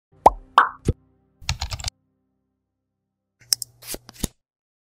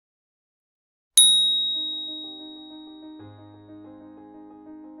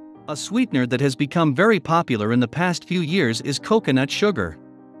A sweetener that has become very popular in the past few years is coconut sugar.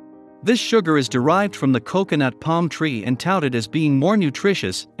 This sugar is derived from the coconut palm tree and touted as being more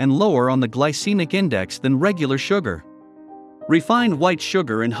nutritious and lower on the glycemic index than regular sugar. Refined white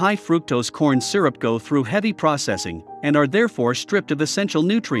sugar and high fructose corn syrup go through heavy processing and are therefore stripped of essential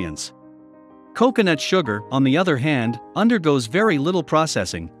nutrients. Coconut sugar, on the other hand, undergoes very little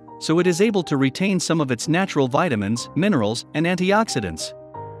processing, so it is able to retain some of its natural vitamins, minerals, and antioxidants.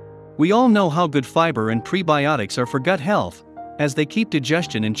 We all know how good fiber and prebiotics are for gut health, as they keep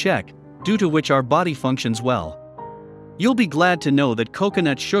digestion in check, due to which our body functions well. You'll be glad to know that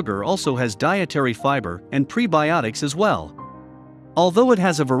coconut sugar also has dietary fiber and prebiotics as well. Although it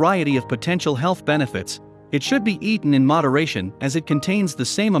has a variety of potential health benefits, it should be eaten in moderation as it contains the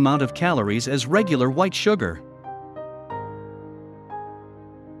same amount of calories as regular white sugar.